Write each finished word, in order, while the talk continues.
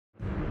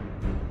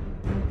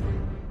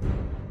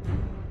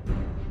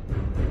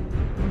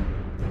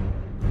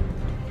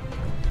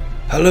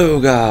Hello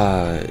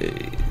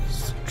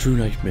guys, True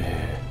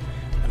Nightmare,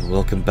 and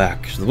welcome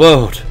back to the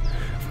world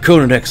of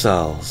Conan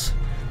Exiles.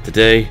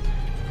 Today,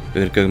 we're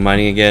going to go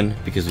mining again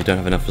because we don't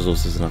have enough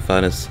resources in our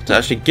furnace to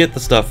actually get the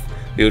stuff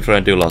we were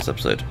trying to do last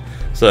episode.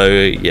 So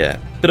yeah,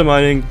 bit of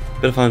mining,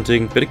 bit of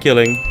hunting, bit of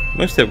killing,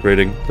 mostly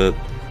upgrading, but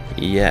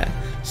yeah.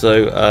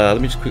 So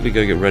let me just quickly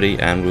go get ready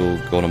and we'll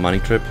go on a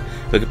mining trip.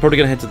 We're probably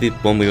going to head to the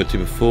one we went to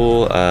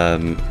before,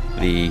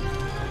 the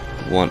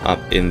one up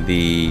in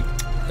the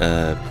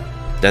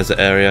desert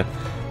area,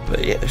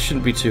 but yeah, it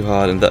shouldn't be too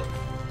hard. And that,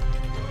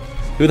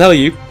 who the hell are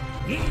you?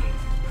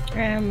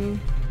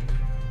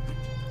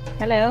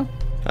 Hello.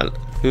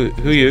 Who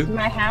are you? This is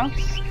my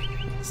house.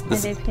 I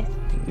live here.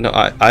 No,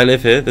 I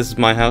live here. This is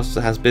my house.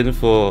 It has been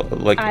for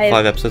like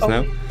 5 episodes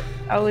now.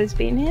 Always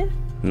been here.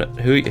 No,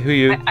 who are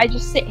you? I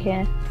just sit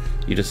here.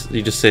 You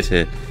just sit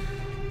here.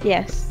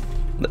 Yes.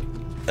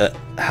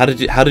 How did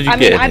you get in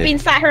here? I've been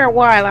sat here a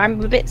while. I'm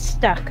a bit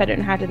stuck. I don't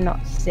know how to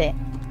not sit.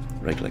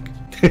 Right click.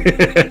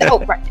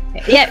 Oh, right.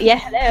 Yeah,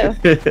 hello.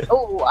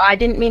 Oh, I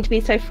didn't mean to be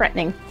so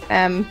threatening.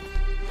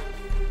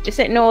 Just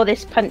ignore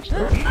this punch.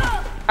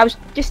 I was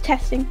just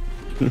testing.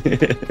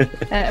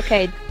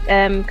 Okay,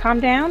 calm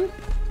down.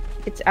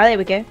 There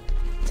we go.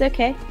 It's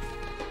okay.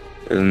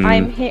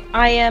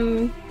 I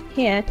am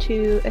here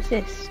to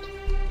assist.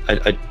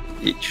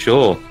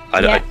 Sure.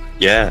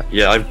 Yeah,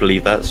 I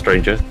believe that,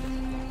 stranger.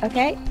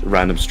 Okay.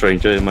 Random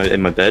stranger in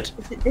my bed.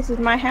 This is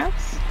my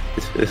house.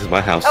 This is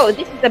my house. Oh,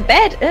 this is the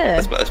bed.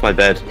 That's my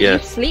bed. Yeah. You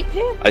sleep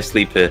here? I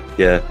sleep here.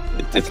 Yeah.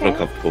 It's Okay. not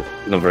comfortable.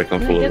 Not very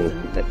comfortable. No, it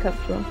doesn't look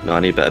comfortable. No, I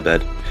need a better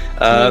bed.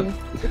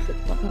 This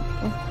looks not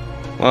comfortable.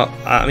 Well,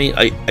 I mean,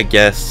 I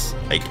guess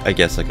I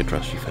could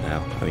trust you for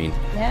now. I mean,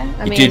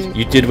 Yeah,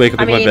 you did wake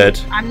up in my bed.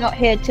 I'm not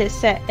here to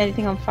set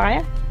anything on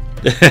fire.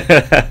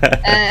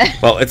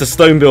 Well, it's a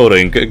stone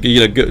building.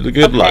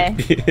 Good luck.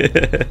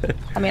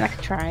 I mean, I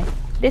could try.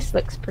 This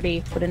looks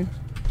pretty wooden.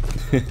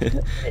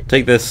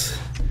 Take this.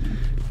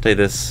 Take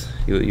this.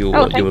 You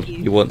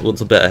want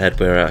some better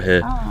headwear out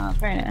here. Oh,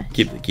 very nice.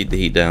 Keep the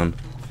heat down.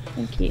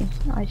 Thank you.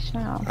 I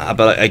shall.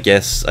 But I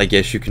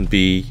guess you can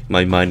be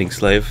my mining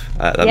slave.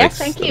 Yes,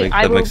 thank you.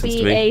 I will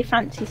be me. a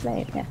fancy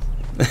slave.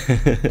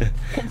 Yes.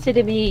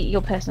 Consider me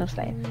your personal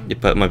slave.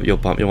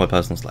 You're my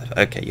personal slave.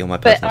 Okay, you're my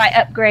personal. But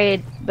I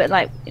upgrade. But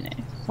like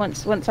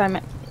once I'm,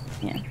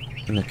 yeah.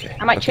 Okay.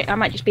 I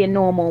might just be a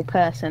normal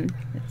person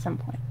at some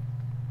point.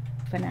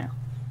 For now.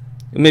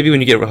 Maybe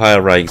when you get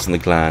higher ranks in the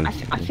clan.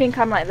 I think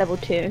I'm like level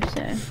 2,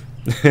 so.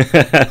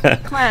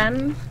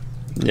 Clan.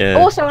 Yeah.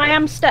 Also, I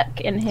am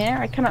stuck in here.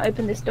 I cannot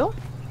open this door.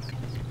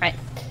 Right.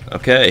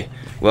 Okay.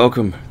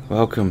 Welcome,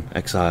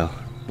 Exile.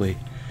 We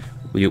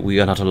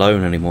are not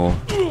alone anymore.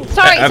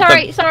 Sorry.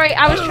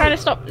 I was trying to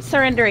stop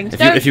surrendering.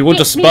 If you want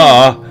to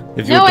spar,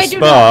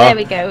 there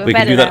we go. We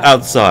can do that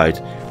outside,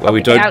 where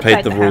we don't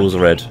paint the rules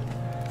red.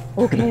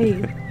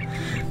 Okay.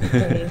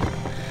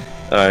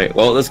 Alright,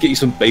 well, let's get you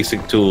some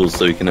basic tools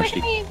so we can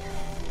actually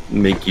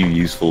make you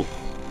useful.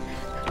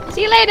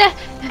 See you later!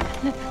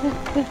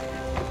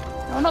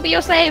 I will not be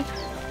your slave!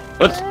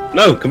 What?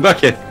 No, come back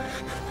here!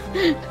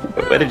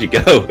 Where did you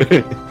go?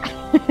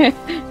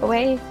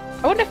 Away.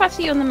 I wonder if I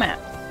see you on the map.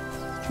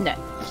 No.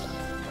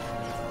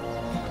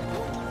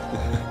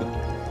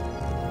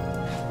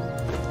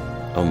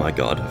 Oh my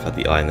god, I've had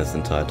the iron this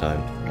entire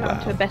time. Come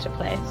to a better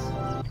place.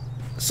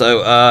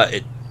 So,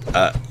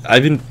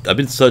 I've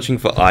been searching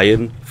for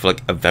iron for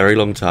like a very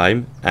long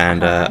time,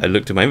 and I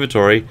looked at my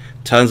inventory.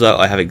 Turns out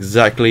I have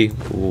exactly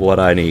what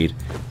I need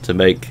to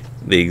make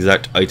the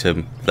exact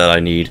item that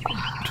I need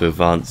to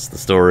advance the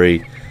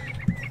story.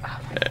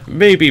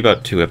 Maybe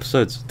about 2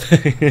 episodes.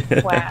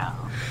 Wow.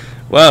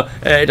 Well,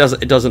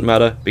 it doesn't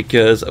matter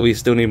because we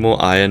still need more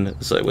iron,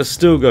 so we're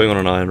still going on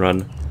an iron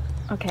run.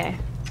 Okay.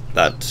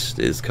 That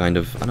is kind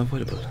of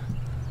unavoidable.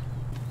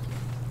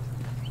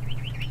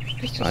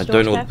 I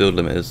don't know what the build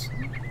limit is.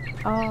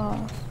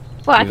 Oh.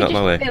 Well, I Move out could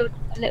my way. just build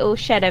a little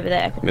shed over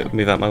there.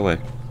 Move out my way.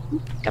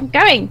 I'm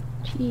going!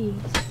 Jeez.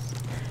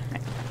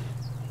 Right.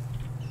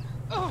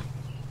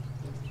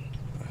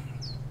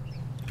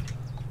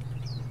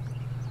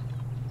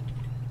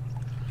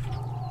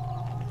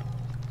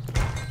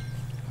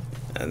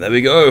 And there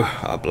we go.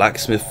 Our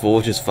blacksmith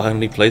forge is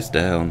finally placed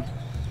down.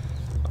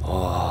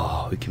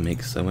 Oh, we can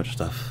make so much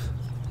stuff.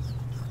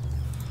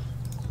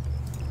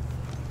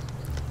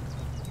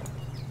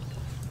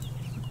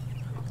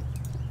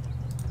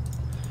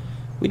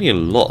 We need a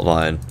lot of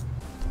iron.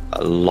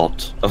 A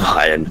lot of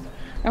iron.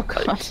 Oh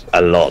god.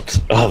 A lot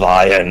of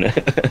iron.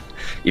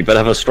 You better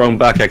have a strong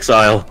back,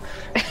 Exile.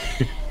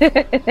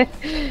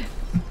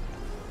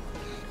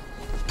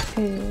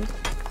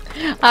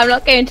 I'm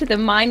not going to the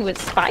mine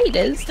with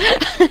spiders.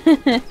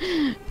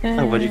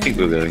 Oh, where do you think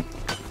we're going?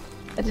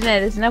 I don't know,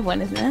 there's another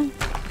one, isn't there?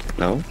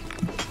 No?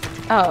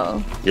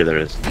 Oh. Yeah, there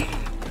is.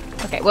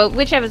 Okay, well,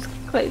 whichever's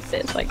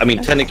closest. Like, I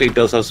mean, technically it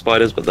does have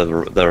spiders, but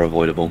they're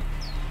avoidable.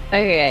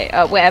 Okay,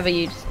 whatever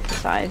you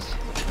decide.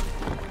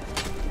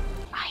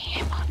 I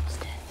hear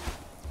monsters.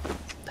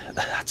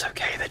 That's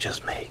okay, they're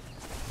just me.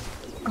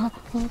 Oh,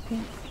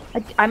 okay.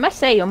 I must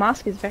say, your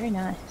mask is very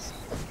nice.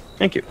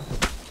 Thank you.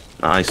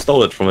 I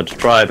stole it from a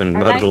tribe and I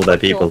murdered like all their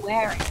what you're people.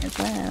 wearing as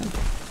well.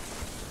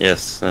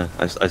 Yes,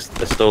 I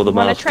stole the You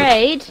want mask. to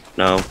trade?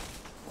 No.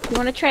 You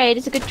want to trade?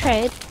 It's a good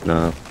trade.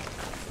 No.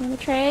 You want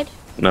to trade?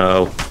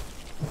 No.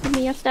 Give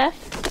me your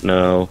stuff.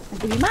 No. I'll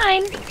give you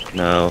mine.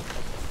 No.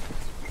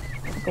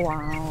 Go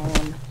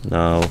on.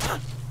 No.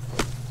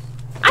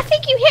 I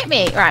think you hit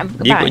me. Right,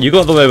 You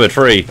got the way of a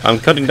tree. I'm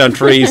cutting down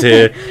trees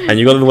here, and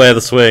you got in the way of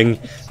the swing.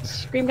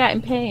 Screamed out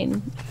in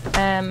pain.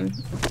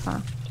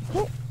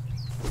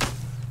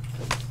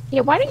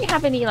 Yeah, why don't you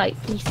have any like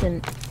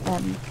decent picks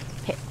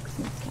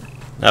and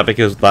stuff?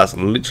 Because that's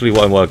literally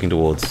what I'm working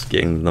towards,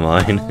 getting the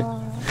mine.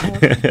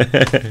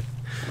 Okay.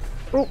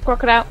 Oh,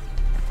 crocodile.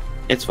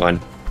 It's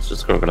fine. It's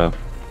just a crocodile.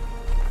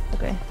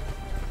 Okay.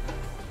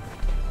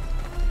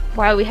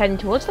 Why are we heading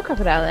towards the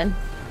crocodile then?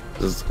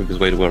 This is the quickest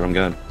way to where I'm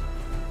going.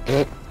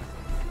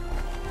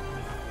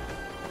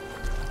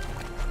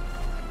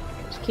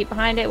 Just keep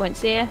behind it, won't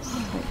see us.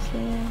 Won't see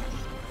us.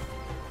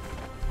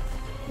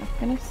 Not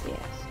gonna see us.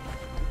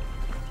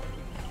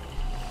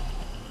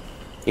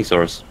 He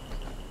saw us.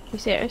 You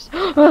serious?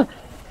 Run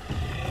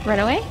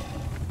away?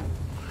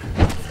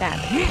 Stab.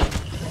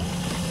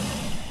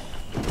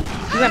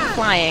 You went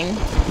flying.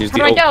 Use How the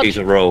do I old dodge? key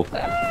to roll.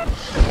 Okay.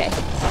 Okay.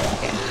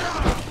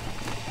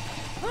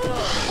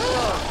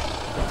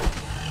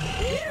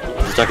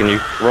 He's attacking you.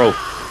 Roll.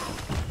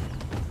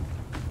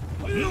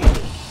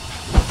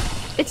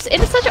 It's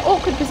in such an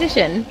awkward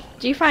position.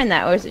 Do you find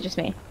that, or is it just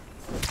me?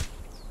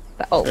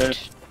 The ult.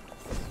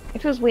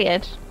 It feels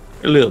weird.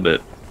 A little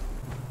bit.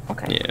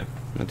 Okay. Yeah.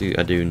 I do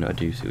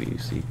see what you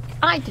see.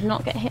 I did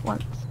not get hit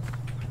once.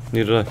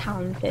 Neither did I.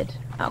 Talented.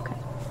 Okay.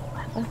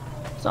 Whatever.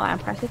 It's not that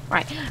impressive.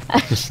 Right.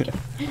 Just kidding.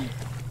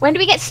 When do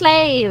we get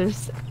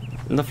slaves?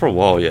 Not for a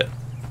while yet.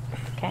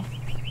 Okay.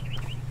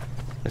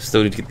 We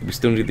still need to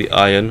get the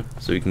iron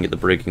so we can get the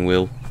breaking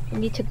wheel. We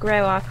need to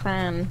grow our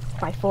clan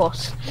by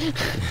force.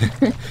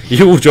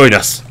 You will join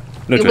us.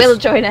 No You choice. will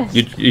join us.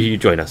 You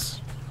join us.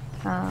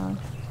 Can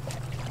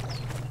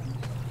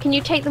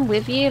you take them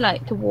with you,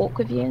 like to walk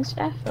with you and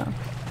stuff? Or?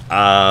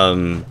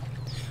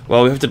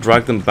 Well, we have to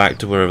drag them back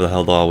to wherever the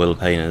hell our Will of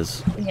Pain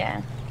is.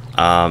 Yeah.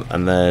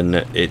 And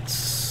then they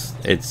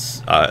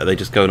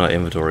just go in our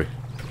inventory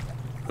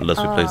unless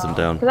we place them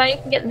down. Because you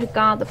can get them to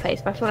guard the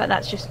place, but I feel like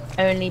that's just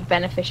only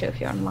beneficial if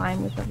you're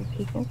online with other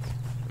people.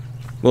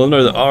 Well,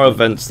 no, there are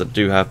events that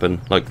do happen,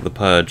 like the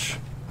Purge.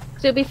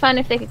 So it'd be fun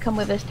if they could come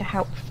with us to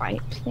help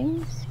fight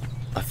things.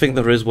 I think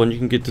there is one you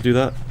can get to do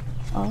that.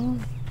 Oh,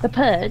 the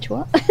Purge?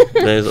 What?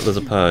 There's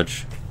a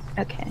Purge.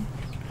 Okay.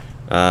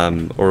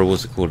 Or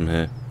what's it called in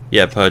here?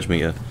 Yeah, Purge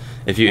meter.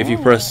 If you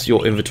press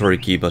your inventory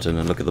key button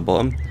and look at the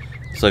bottom,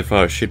 so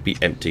far it should be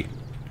empty,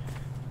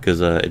 because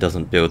it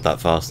doesn't build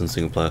that fast in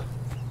single player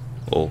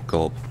or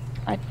co-op.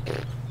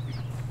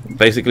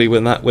 Basically,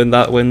 when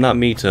that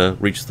meter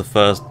reaches the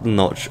first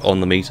notch on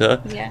the meter,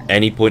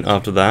 any point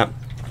after that,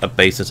 a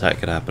base attack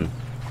could happen.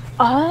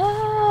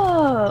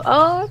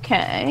 Oh,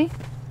 okay.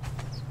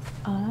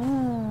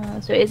 Oh,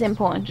 so it is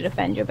important to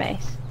defend your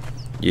base.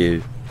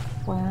 You.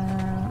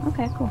 Wow.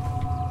 Okay, cool.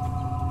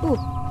 Ooh,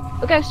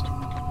 a ghost.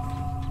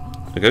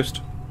 A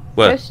ghost?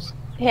 Where? Ghosts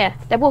here.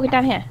 They're walking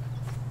down here.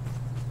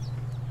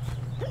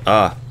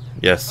 Ah,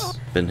 yes,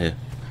 been here.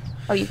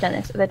 Oh, you've done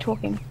this. They're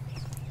talking.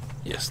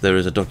 Yes, there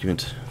is a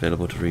document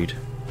available to read.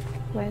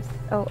 Where's?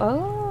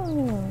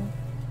 Oh.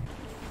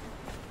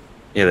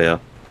 Here they are.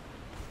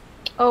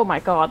 Oh my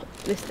god.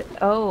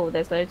 Oh,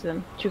 there's loads of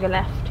them. Should we go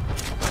left?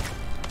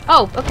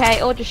 Oh,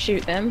 okay. Or just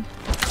shoot them.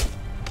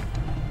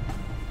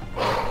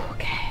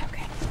 Okay.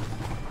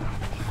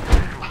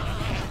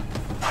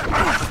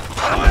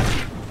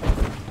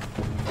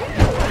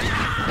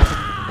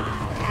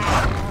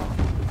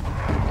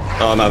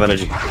 Oh, I'm out of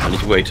energy. I need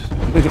to wait.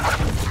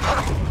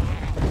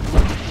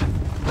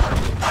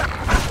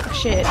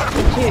 Shit.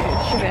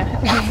 Sugar.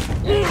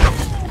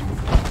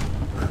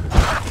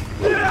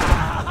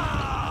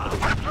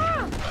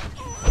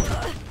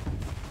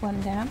 One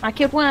down. I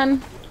killed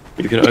one.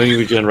 You can only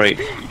regenerate.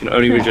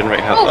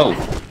 Health. Oh.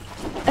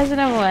 There's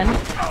another one.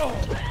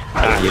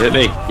 Ah, you hit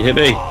me.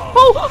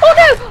 Oh no!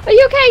 Are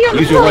you okay? You're on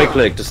the Use your floor. right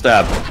click to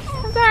stab.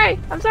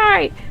 I'm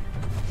sorry.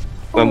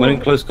 When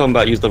in close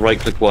combat, use the right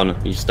click one.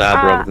 You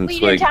stab rather than well, you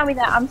swing. didn't tell me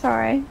that. I'm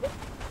sorry.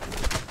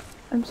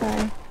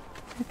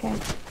 Okay.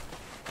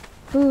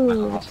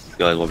 Ooh. These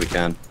guys while we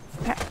can.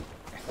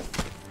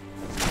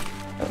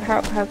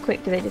 How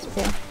quick do they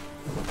disappear?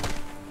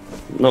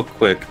 Not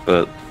quick,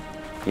 but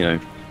you know,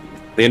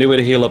 the only way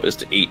to heal up is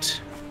to eat,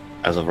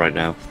 as of right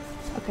now.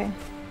 Okay.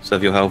 So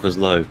if your health is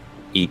low,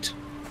 eat.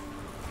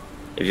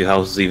 If your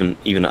health is even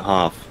at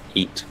half,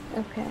 eat.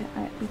 Okay,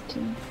 I'm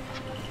eating.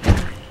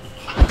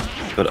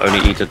 But only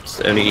eat in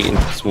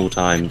small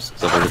times,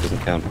 so otherwise it doesn't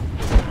count.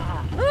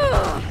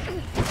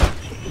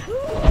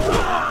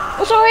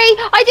 Oh, sorry!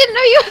 I didn't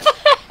know you were there!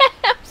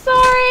 I'm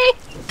sorry!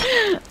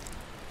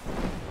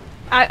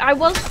 I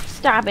was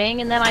stabbing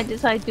and then I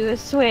decided to do a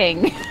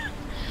swing.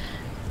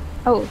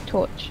 Oh,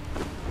 torch.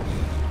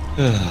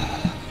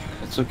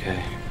 It's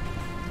okay.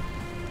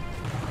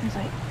 I was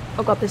like,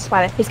 Oh god, there's a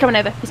spider. He's coming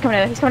over. He's coming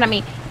over. He's coming at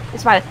me. The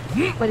spider.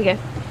 Where'd he go?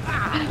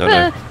 Don't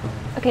know.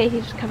 Okay,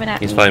 he's coming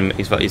at me. He's following me.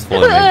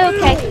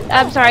 Okay,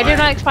 I'm sorry. I don't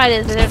like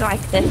spiders. I don't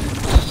like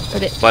this.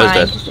 But it's Spider's fine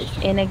dead. 'cause it's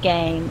in a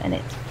game and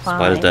it's fine.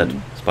 Spider's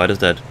dead. Spider's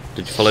dead.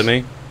 Did you follow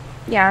me?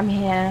 Yeah, I'm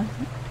here.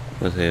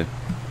 Where's here?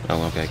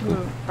 Oh, okay, cool.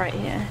 Right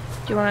here.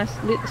 Do you want us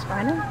to loot the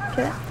spider?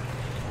 Kill it?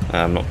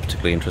 I'm not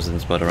particularly interested in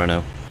spider right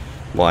now.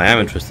 What I am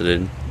interested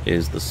in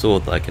is the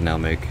sword that I can now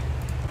make.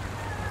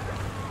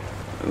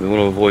 We want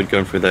to avoid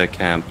going through their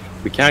camp.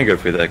 We can go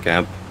through their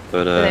camp,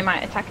 but So they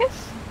might attack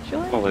us?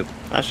 Surely? well,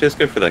 actually, let's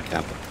go through their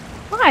camp.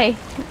 Why?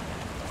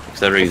 Because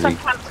they're Is easy. some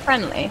camps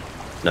friendly?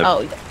 Nope.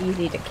 Oh,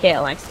 easy to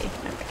kill, I see.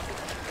 Okay.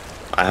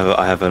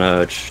 I have an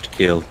urge to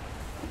kill.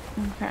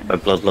 Okay. My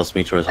bloodlust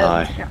meter is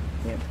high. Yeah,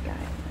 here's the guy.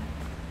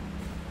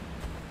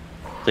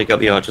 Take out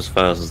the archers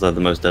first, as they're the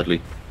most deadly.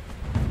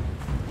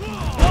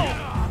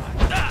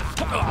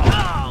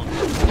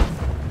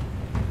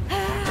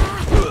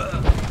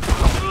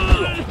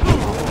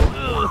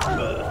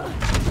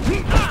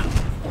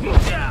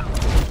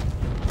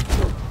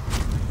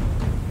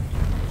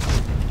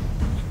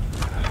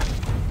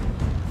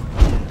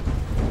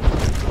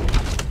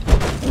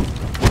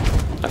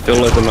 I feel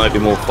like there might be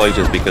more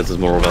fighters because there's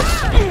more of us.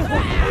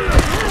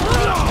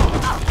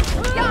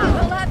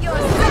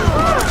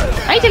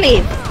 I need to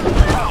leave!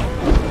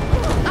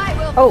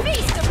 Oh.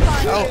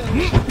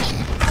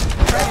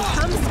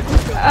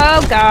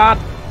 Oh god.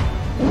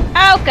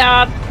 Oh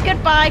god.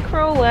 Goodbye,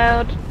 cruel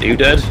world. Are you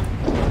dead?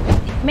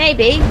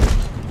 Maybe.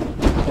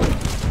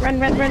 Run,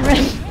 run, run,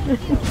 run.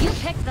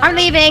 I'm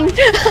leaving!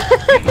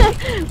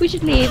 We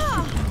should leave.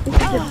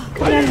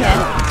 Come down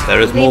here.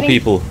 There is more Leaving?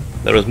 people.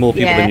 There is more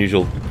people Yeah. than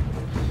usual.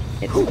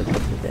 It's because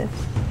of this.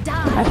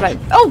 I've like,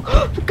 oh,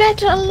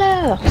 get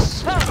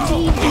lost.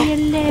 Leave me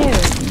alone.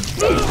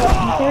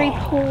 I'm very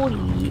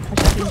poorly.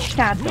 I've been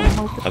stabbed on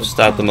multiple I've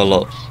stabbed them a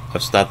lot. times.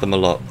 I've stabbed them a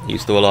lot. Are you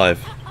still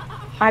alive?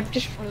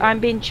 I'm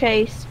being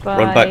chased by.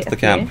 Run back to a the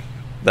few. camp.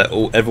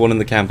 Everyone in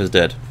the camp is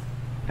dead.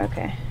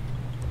 Okay.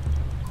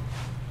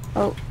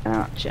 Oh, an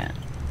archer.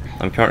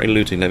 I'm currently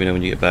looting. Let me know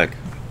when you get back.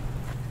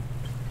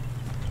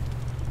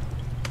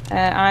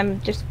 I'm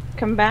just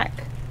come back.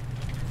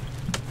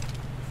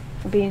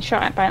 I'm being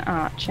shot at by an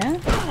archer.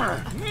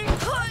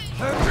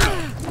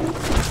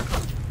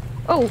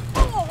 Oh!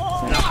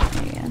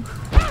 Again.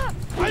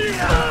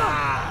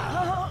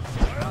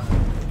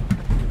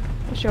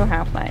 What's your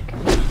health like?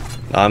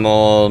 I'm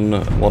on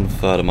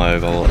 1/3 of my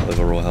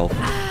overall health.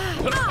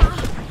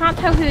 Can't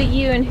tell who are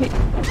you and who.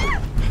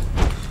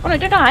 Oh no,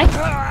 don't I?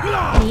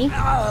 Me.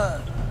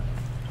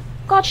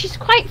 God, she's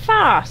quite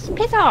fast.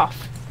 Piss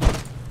off.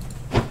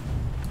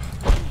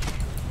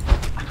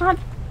 I can't.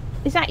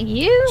 Is that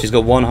you? She's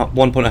got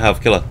one point of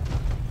health. Kill her.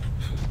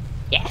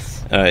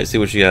 Yes. Alright, see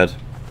what she had.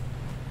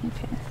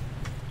 Okay.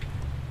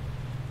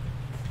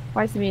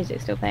 Why is the music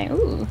still playing?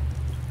 Ooh,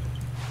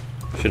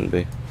 Shouldn't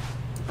be.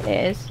 it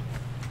is.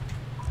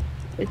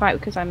 It might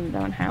because I'm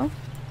low on health.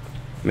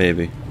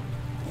 Maybe.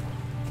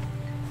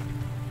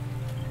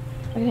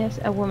 Okay, there's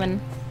a woman.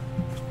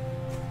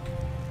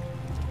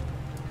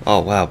 Oh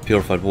wow,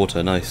 purified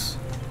water. Nice.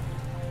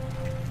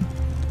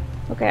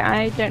 Okay,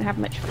 I don't have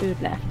much food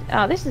left.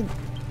 Oh, this is.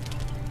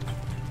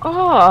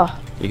 Oh!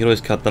 You can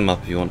always cut them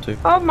up if you want to.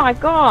 Oh my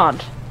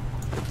god!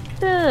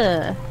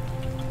 Ugh.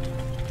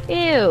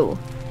 Ew!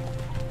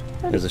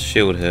 There's a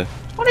shield here.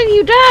 What have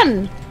you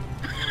done?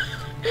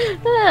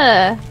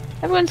 Ugh.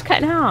 Everyone's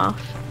cut in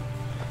half.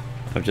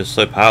 I'm just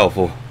so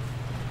powerful.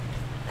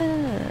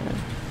 Ugh.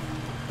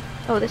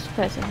 Oh, this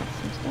person has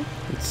some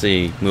stuff. Let's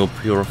see. More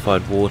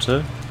purified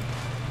water.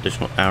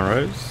 Additional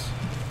arrows.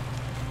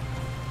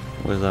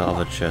 Where's that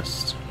other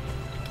chest?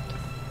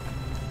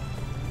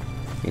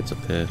 I think it's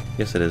up here.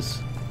 Yes, it is.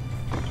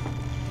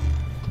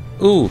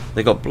 Ooh,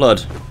 they got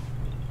blood.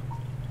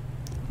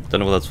 Don't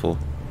know what that's for.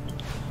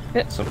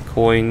 Yep. Some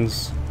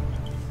coins.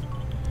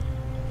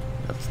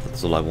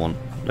 That's all I want.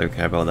 Don't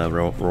care about their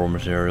raw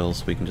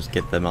materials. We can just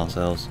get them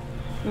ourselves.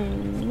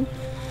 Mm.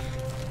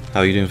 How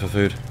are you doing for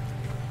food?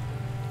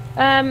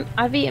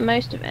 I've eaten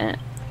most of it.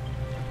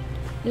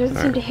 It doesn't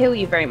seem Alright. to heal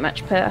you very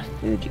much per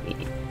food you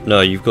eat.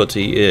 No, you've got to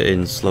eat it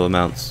in slow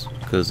amounts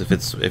because if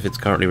it's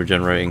currently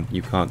regenerating,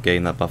 you can't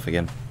gain that buff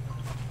again.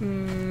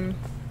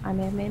 I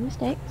may have made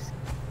mistakes.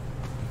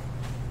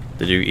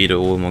 Did you eat it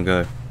all in one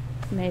go?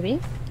 Maybe.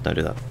 Don't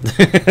do that.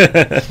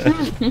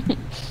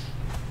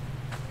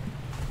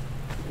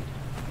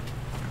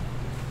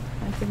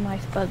 Like some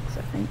nice bugs,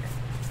 I think.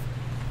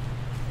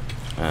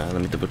 Let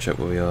me double check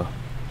where we are.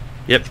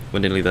 Yep, we're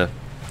nearly there.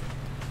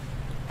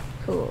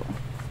 Cool.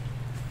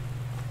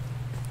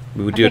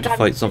 We would I do have think to I'm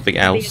fight just something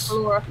gonna be else. A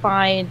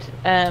glorified,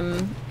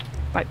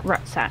 like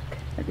rucksack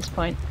at this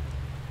point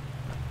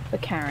for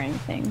carrying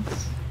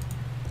things.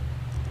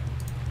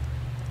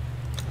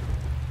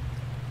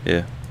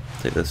 Yeah,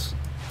 take this.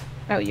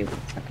 Oh, you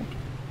okay?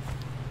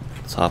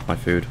 It's half my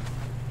food.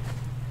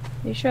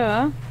 You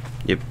sure?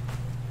 Yep.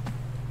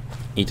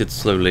 Eat it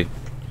slowly.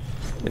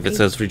 If it Eat-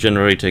 says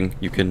regenerating,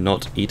 you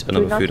cannot eat Do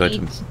another not food eat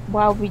item.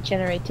 while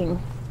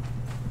regenerating.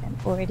 I'm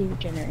already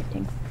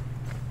regenerating.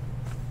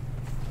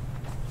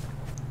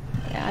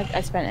 Yeah,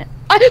 I spent it.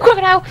 Oh,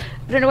 crocodile!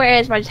 I don't know where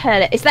it is, but I just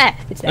heard it. It's there.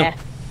 It's there.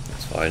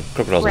 It's fine.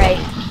 Crocodiles. Great.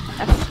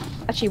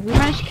 Actually, we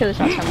managed to kill this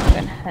last time. It's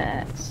been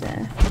hurt. So.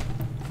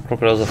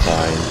 Crocodiles are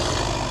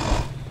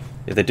fine.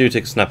 If they do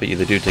take a snap at you,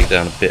 they do take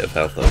down a bit of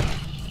health though.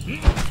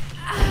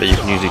 But you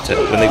can usually take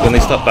when they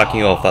start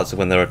backing off. That's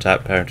when they're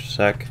parent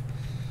attack.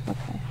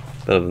 Okay.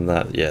 But other than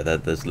that, yeah,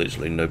 there's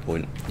literally no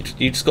point.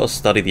 You just got to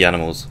study the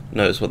animals.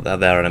 Notice what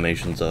their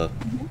animations are.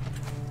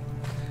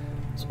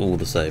 It's all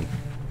the same.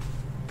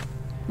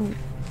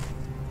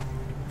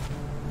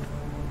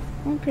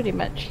 I'm pretty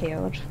much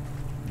healed.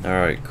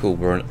 Alright, cool.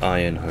 We're an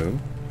iron home.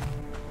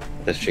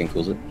 As Shane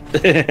calls it.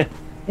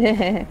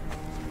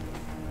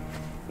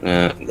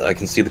 I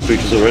can see the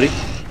creatures already.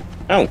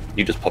 Oh,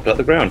 you just popped out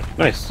the ground.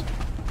 Nice.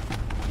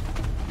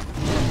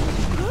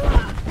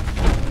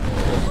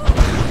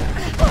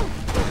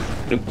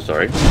 Oops,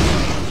 sorry. I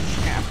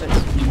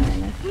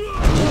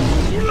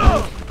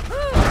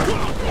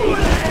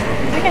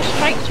think I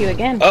striked you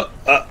again.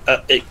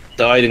 It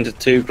died into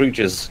 2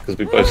 creatures because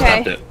we both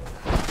stabbed it.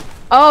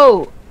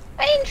 Oh,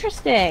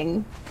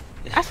 interesting.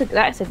 That's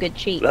a good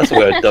cheat. That's a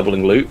way of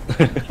doubling loot.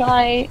 Shall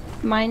I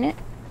mine it?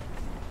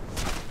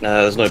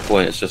 No, there's no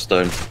point. It's just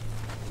stone.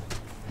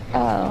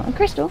 Oh, and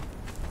crystal.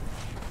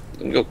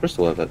 You got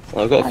crystal of it.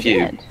 Well, I've got a few.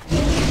 Did.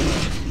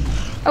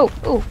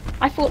 Oh,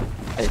 I thought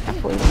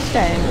it was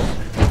stone.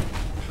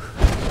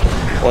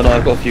 Well, no,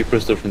 I've got a few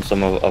crystal from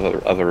some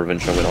other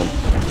revenge I went on.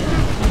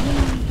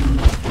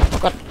 Oh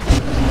god.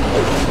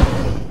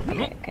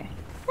 Okay.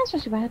 That's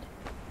not too bad.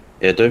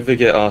 Yeah, don't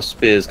forget our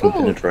spears can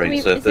penetrate.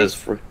 Wait, so if there's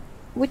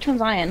which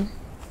one's iron?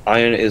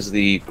 iron is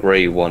the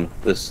grey one.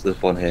 This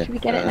one here. Should we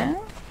get it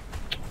now?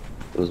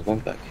 There was one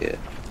back here.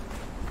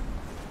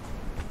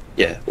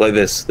 Yeah, like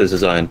this. This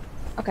is iron.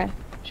 Okay.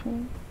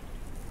 Should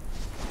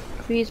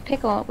we use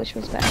pick or which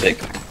was better? Pick.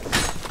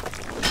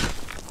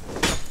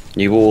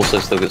 You will also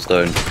still get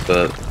stone,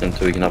 but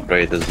until we can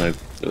upgrade, there's no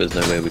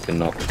way we can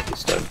not get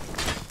stone.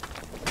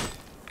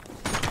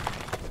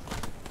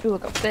 Ooh,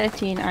 I've got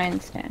 13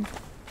 ironstone.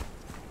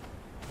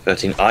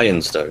 13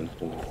 ironstone.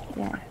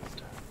 Yeah.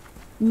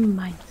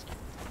 Ironstone.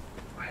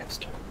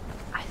 Ironstone.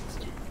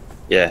 Ironstone.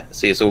 Yeah,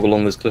 see, it's all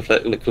along this cliff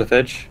edge.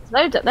 There's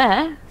loads up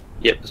there.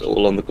 Yep, it's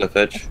all on the cliff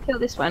edge. Let's kill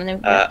this one.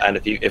 And, then And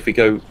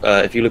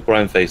if you look where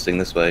I'm facing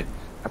this way,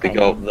 if we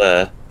go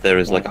up there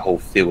is like a whole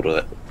field of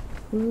it.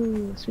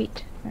 Ooh,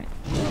 sweet. Right.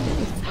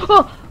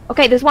 Oh,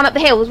 okay. There's one up the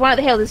hill. There's one up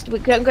the hill. We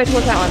don't go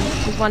towards that one.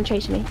 There's one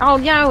chasing me. Oh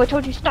no! I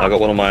told you stop. I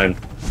got one on my own.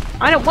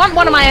 I don't want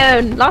one of my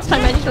own. Last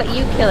time I just let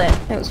you kill it.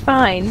 It was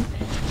fine.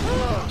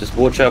 Just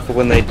watch out for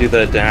when they do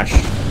their dash.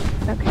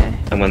 Okay.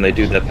 And when they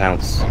do their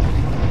pounce.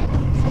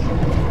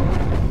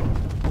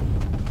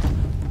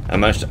 I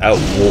managed to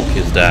outwalk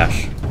his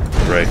dash.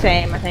 Great.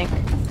 Same, I think.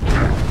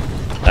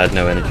 I had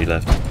no energy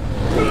left.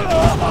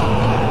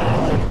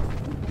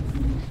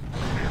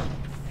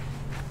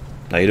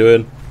 How you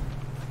doing?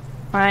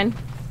 Fine.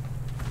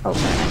 Oh,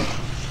 sorry.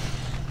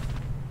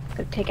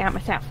 Gotta take it out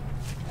myself.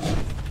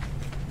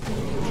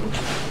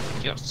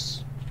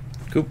 Yes.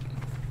 Cool.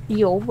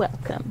 You're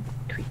welcome,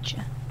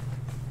 creature.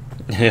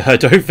 Yeah, I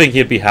don't think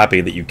he'd be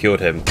happy that you killed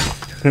him.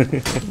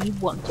 You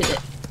wanted it.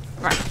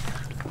 Right.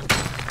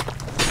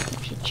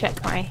 I should check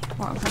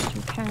what I'm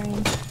actually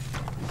carrying.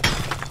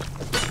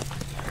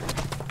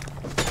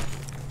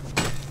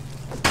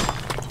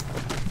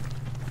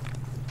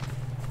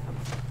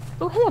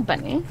 Oh, hello,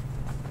 bunny.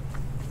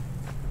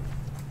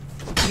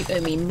 You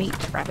owe me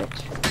meat, rabbit.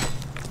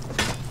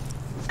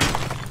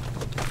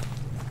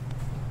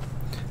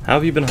 How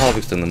have you been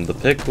harvesting them? The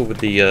pick or with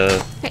the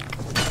Pick.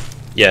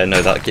 Yeah,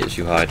 no, that gets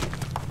you hide.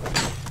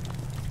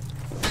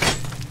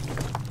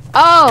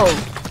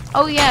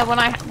 Oh yeah. When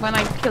I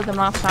killed them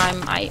last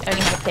time, I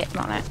only had a pick,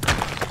 not it.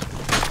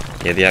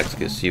 Yeah, the axe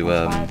gets you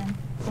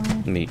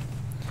meat.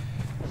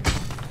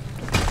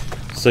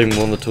 Same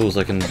one of the tools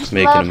I can make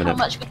in a minute. How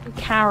much we can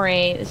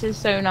carry. This is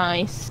so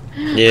nice.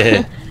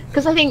 Yeah.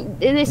 Because I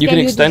think in this you game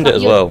can extend it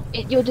as well.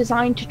 You're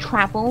designed to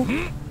travel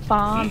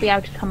far and be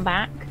able to come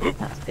back.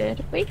 That's good.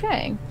 Where are you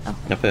going? Oh.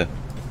 Up here.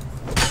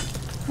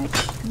 Right,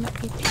 come up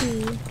here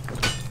too.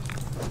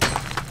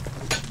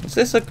 Is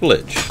this a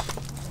glitch?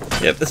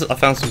 Yep, I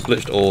found some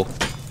glitched ore.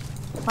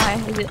 Why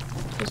is it?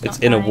 It's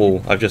in a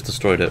wall. I've just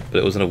destroyed it, but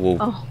it was in a wall.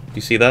 Oh. Do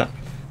you see that?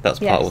 That's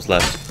part of what's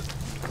left.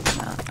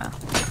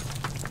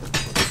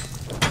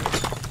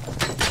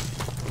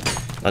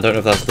 I don't know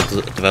if that's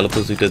the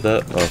developers who did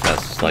that, or if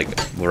that's just like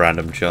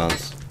random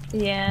chance.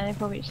 Yeah, they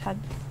probably just had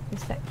the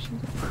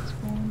sections of this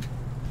one.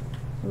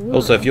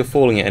 Also, if you're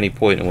falling at any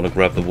point and want to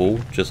grab the wall,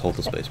 just hold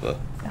the spacebar.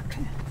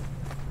 Okay.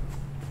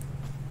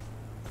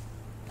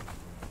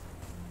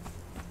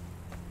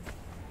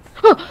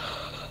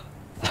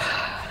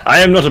 I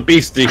am not a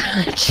beastie!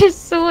 I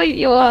just saw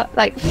your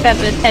like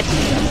feathered head.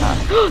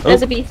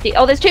 There's a beastie.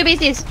 Oh, there's 2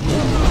 beasties!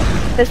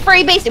 There's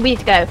 3 beasties! We need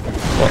to go.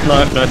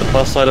 Well, no, the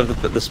plus side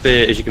of the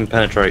spear is you can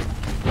penetrate.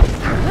 We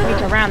need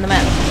to round them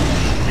out.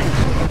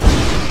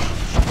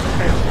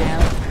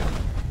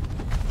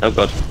 Oh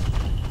god.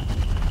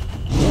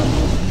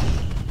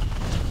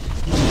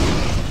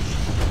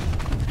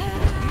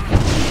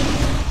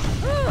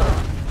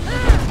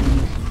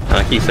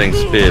 keep saying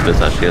spear, but it's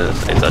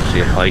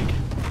actually a pike.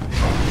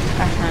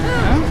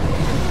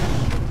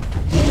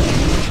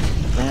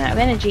 Running out of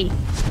energy.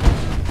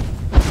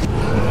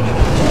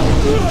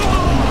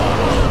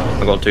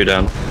 I got 2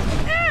 down.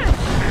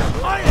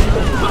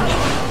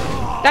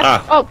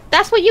 Oh,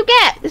 that's what you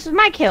get! This is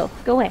my kill.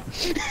 Go away.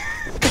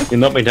 You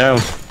knocked me down.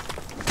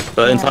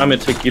 But in time it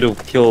took you to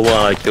kill 1,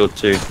 I killed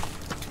 2.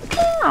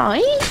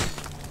 Right.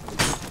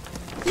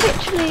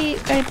 Literally,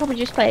 I probably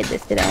just played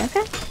this today,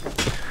 okay?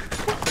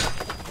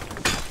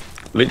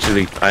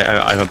 Literally,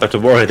 I'm a better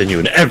warrior than you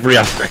in every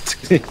aspect.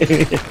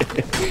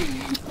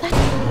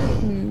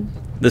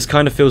 This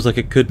kind of feels like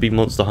it could be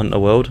Monster Hunter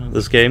World,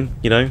 this game,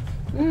 you know?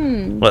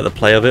 Like the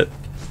play of it.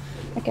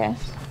 I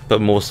guess.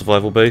 But more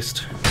survival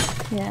based.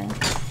 Yeah.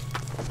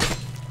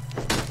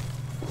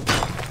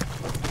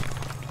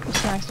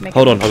 It's nice to make.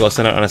 Hold on, I've got to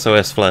send out an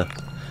SOS flare.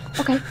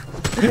 Okay.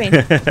 What do you mean?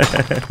 I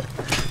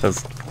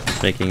was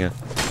making a...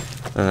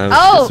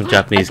 some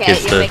Japanese okay,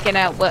 kids you're making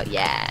out... Well,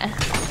 yeah.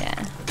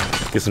 Yeah.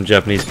 Get some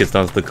Japanese kids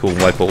down to the cool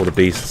and wipe out all the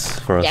beasts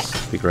for us. Yeah.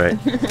 It'd be great.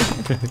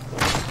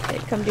 They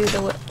come do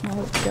the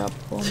job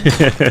for me.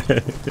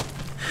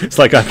 It's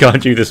like I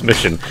can't do this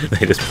mission.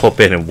 They just pop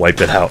in and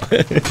wipe it out.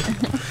 I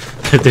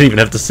didn't even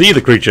have to see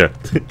the creature.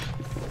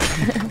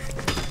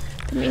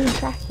 Didn't even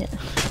track it.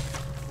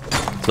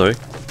 Sorry?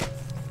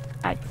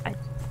 I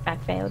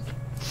failed.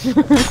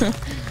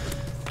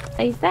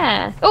 He's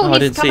there. Oh, I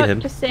didn't see him.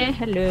 To say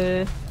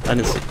hello. I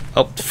didn't see.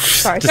 Oh,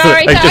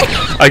 sorry.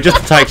 I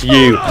just attacked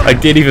you. I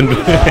didn't even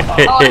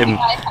hit him.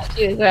 I attacked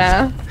you as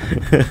well.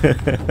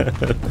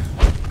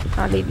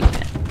 I'll leave you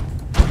there.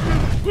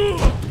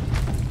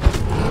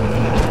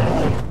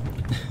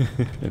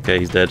 Okay,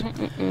 he's dead.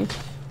 Alright,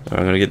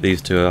 I'm gonna get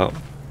these 2 out.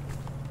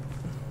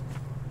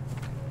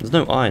 There's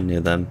no iron near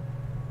them.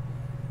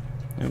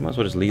 We might as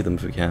well just leave them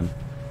if we can.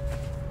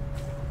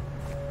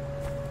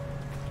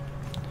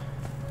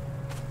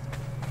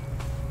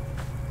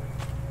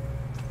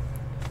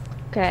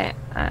 Okay,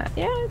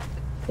 yeah,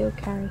 still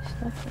carry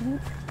stuff in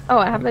it. Oh,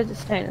 I have loads of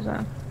stone as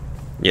well.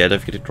 Yeah, don't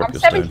forget to drop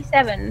I'm your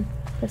stone.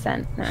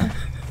 77% now.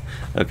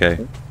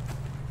 Okay.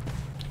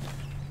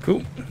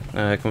 Cool.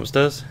 Come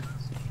upstairs.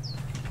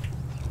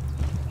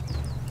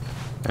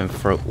 And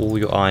throw all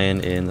your iron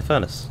in the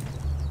furnace.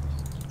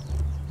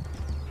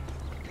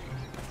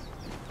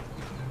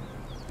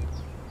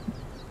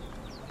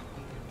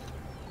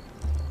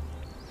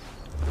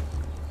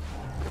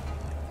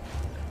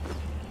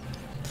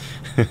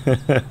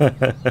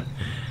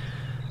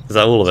 Is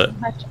that all of it?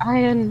 Much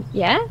iron,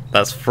 yeah?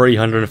 That's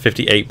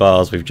 358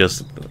 bars we've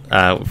just...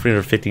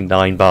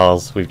 359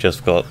 bars we've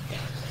just got.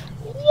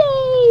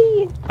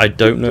 Yay! I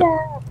don't know...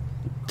 Yeah.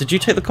 Did you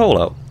take the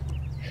coal out?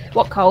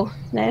 What coal?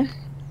 No.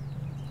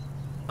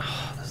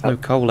 There's no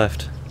coal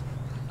left.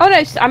 Oh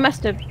no, I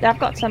must have. I've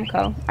got some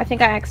coal. I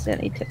think I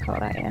accidentally took coal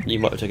out, yeah. You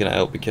might have taken it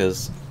out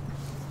because...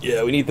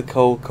 Yeah, we need the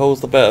coal. Coal's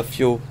the better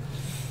fuel.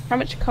 How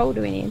much coal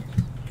do we need?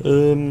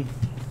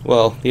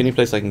 Well, the only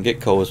place I can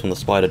get coal is from the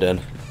spider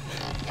den.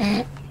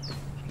 Can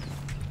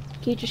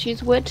you just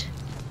use wood?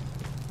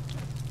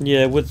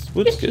 Yeah, wood's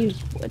Just good.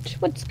 use wood.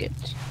 Wood's good.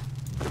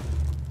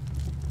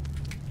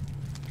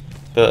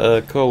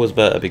 But coal was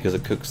better because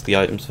it cooks the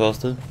items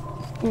faster.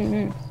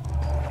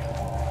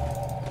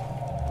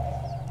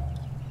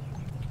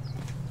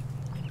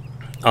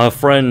 Our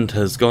friend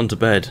has gone to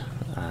bed,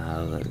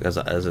 as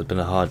it's been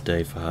a hard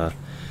day for her.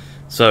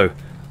 So,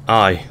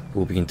 I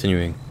will be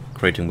continuing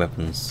creating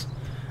weapons,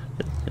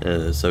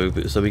 so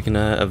we can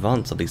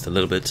advance at least a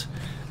little bit,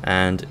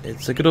 and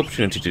it's a good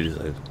opportunity to do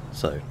so.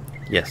 So,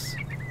 yes,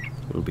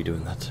 we'll be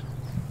doing that.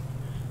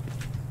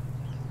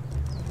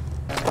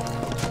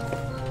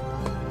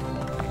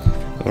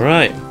 All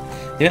right.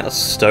 Yeah, that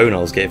stone I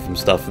was getting from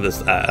stuff for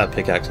this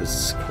pickaxe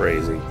is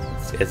crazy.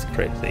 It's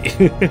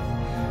crazy.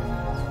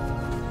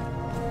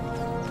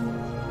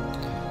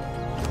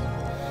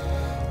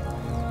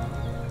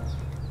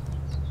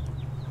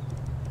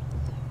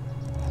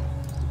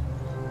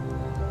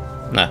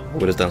 Nah,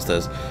 wood is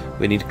downstairs.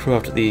 We need to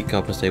craft the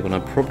carpenter's table, and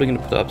I'm probably going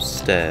to put it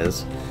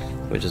upstairs,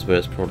 which is where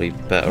it's probably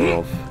better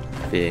off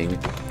being,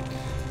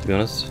 to be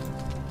honest.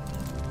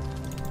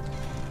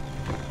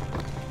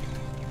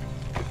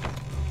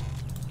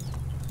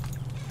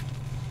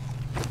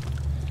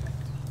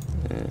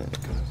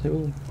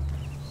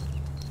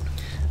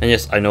 And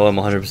yes, I know I'm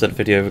 100%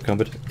 video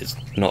overcumbered. It's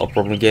not a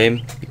problem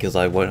game, because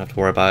I won't have to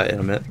worry about it in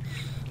a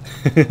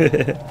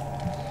minute.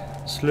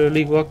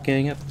 Slowly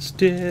walking up the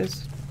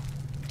stairs.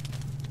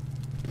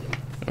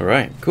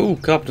 Alright, cool,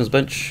 carpenter's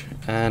bench,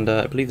 and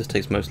I believe this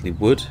takes mostly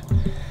wood,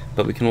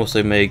 but we can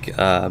also make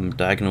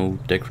diagonal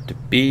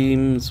decorative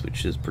beams,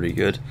 which is pretty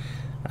good.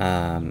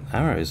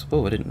 Arrows,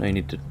 oh, I didn't know you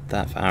needed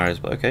that for arrows,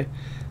 but okay.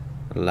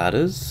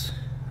 Ladders,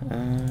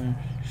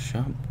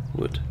 sharp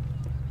wood,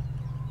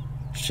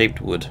 shaped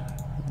wood,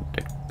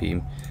 decorative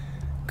beam.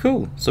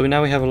 Cool, so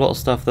now we have a lot of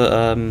stuff that,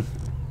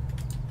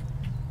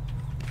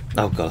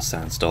 oh god, a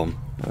sandstorm.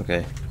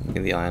 Okay,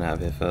 get the iron out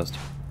of here first.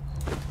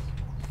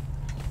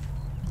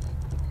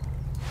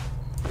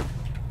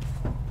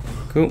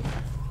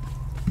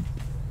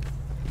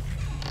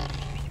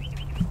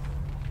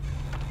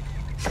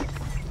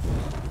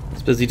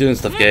 It's busy doing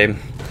stuff, game.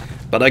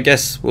 But I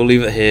guess we'll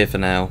leave it here for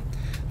now.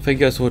 Thank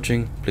you guys for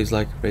watching. Please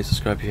like, rate,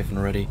 subscribe if you haven't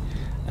already.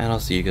 And I'll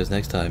see you guys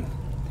next time.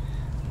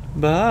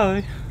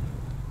 Bye!